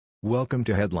Welcome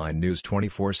to Headline News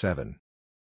 24/7.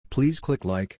 Please click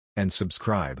like and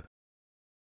subscribe.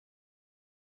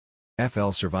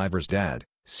 FL survivor's dad,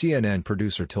 CNN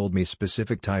producer told me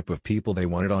specific type of people they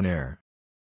wanted on air.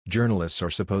 Journalists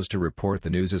are supposed to report the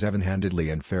news as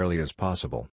even-handedly and fairly as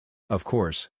possible. Of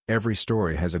course, every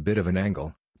story has a bit of an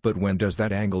angle, but when does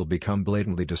that angle become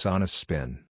blatantly dishonest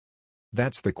spin?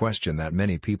 That's the question that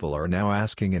many people are now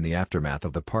asking in the aftermath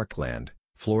of the Parkland,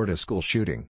 Florida school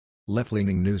shooting.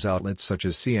 Left-leaning news outlets such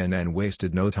as CNN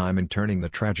wasted no time in turning the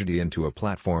tragedy into a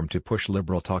platform to push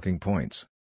liberal talking points.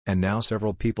 And now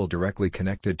several people directly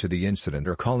connected to the incident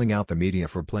are calling out the media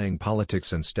for playing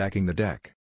politics and stacking the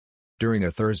deck. During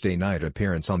a Thursday night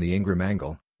appearance on the Ingram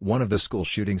Angle, one of the school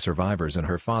shooting survivors and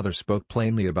her father spoke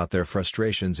plainly about their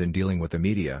frustrations in dealing with the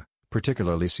media,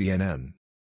 particularly CNN.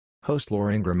 Host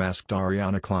Laura Ingram asked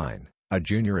Ariana Klein, a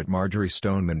junior at Marjory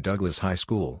Stoneman Douglas High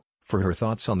School, for her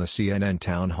thoughts on the CNN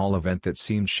town hall event that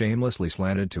seemed shamelessly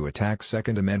slanted to attack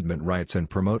Second Amendment rights and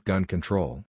promote gun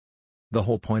control. "The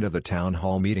whole point of the town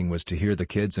hall meeting was to hear the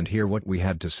kids and hear what we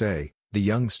had to say," the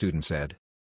young student said.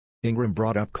 Ingram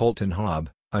brought up Colton Hobb,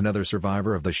 another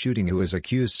survivor of the shooting who has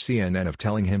accused CNN of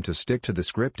telling him to stick to the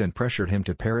script and pressured him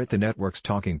to parrot the network's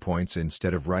talking points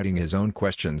instead of writing his own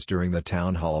questions during the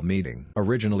town hall meeting.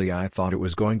 "Originally I thought it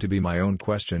was going to be my own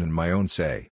question and my own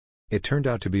say. It turned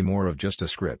out to be more of just a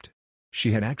script.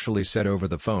 She had actually said over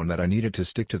the phone that I needed to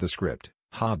stick to the script,"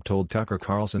 Hobb told Tucker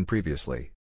Carlson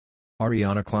previously.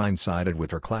 Ariana Klein sided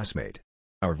with her classmate.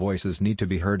 "Our voices need to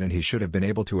be heard and he should have been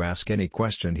able to ask any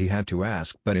question he had to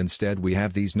ask, but instead we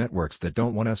have these networks that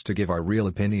don't want us to give our real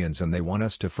opinions and they want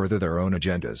us to further their own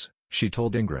agendas," she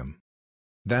told Ingram.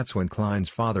 That's when Klein's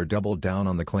father doubled down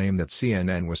on the claim that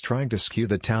CNN was trying to skew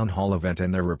the town hall event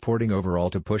and their reporting overall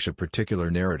to push a particular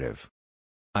narrative.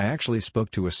 "I actually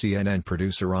spoke to a CNN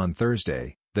producer on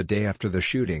Thursday, the day after the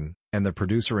shooting, and the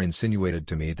producer insinuated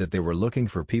to me that they were looking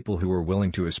for people who were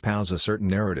willing to espouse a certain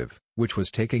narrative, which was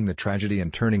taking the tragedy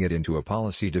and turning it into a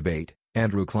policy debate,"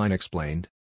 Andrew Klein explained.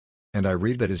 "And I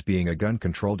read that as being a gun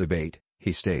control debate,"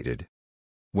 he stated.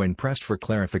 When pressed for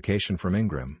clarification from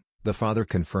Ingram, the father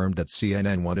confirmed that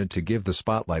CNN wanted to give the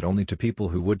spotlight only to people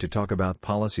who would to talk about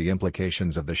policy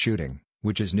implications of the shooting,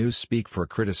 which is newspeak for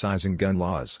criticizing gun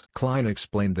laws. Klein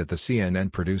explained that the CNN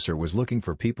producer was looking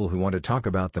for people who want to talk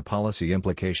about the policy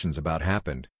implications about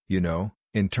happened,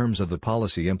 in terms of the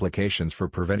policy implications for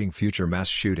preventing future mass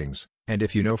shootings, and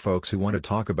if you know folks who want to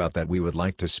talk about that we would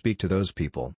like to speak to those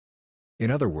people.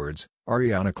 In other words,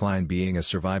 Ariana Klein being a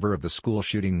survivor of the school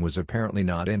shooting was apparently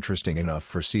not interesting enough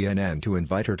for CNN to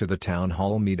invite her to the town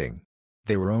hall meeting.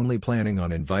 They were only planning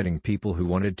on inviting people who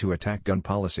wanted to attack gun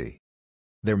policy.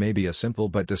 There may be a simple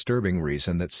but disturbing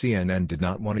reason that CNN did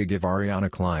not want to give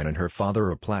Ariana Klein and her father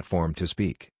a platform to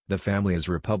speak. The family is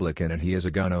Republican and he is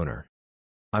a gun owner.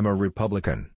 "I'm a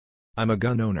Republican. I'm a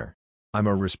gun owner. I'm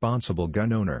a responsible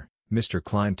gun owner," Mr.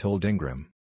 Klein told Ingram.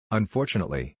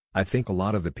 "Unfortunately, I think a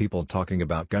lot of the people talking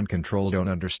about gun control don't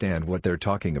understand what they're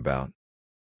talking about.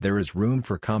 There is room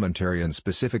for commentary and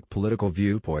specific political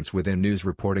viewpoints within news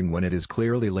reporting when it is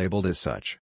clearly labeled as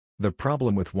such. The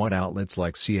problem with what outlets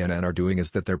like CNN are doing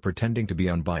is that they're pretending to be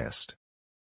unbiased.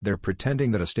 They're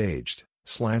pretending that a staged,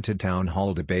 slanted town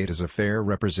hall debate is a fair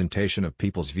representation of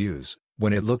people's views,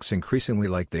 when it looks increasingly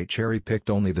like they cherry-picked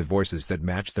only the voices that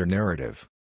match their narrative.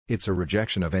 It's a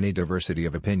rejection of any diversity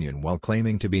of opinion while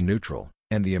claiming to be neutral,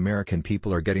 and the American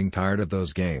people are getting tired of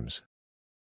those games."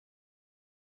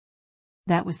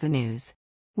 That was the news.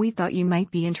 We thought you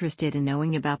might be interested in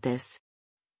knowing about this.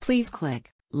 Please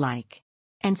click like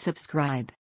and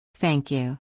subscribe. Thank you.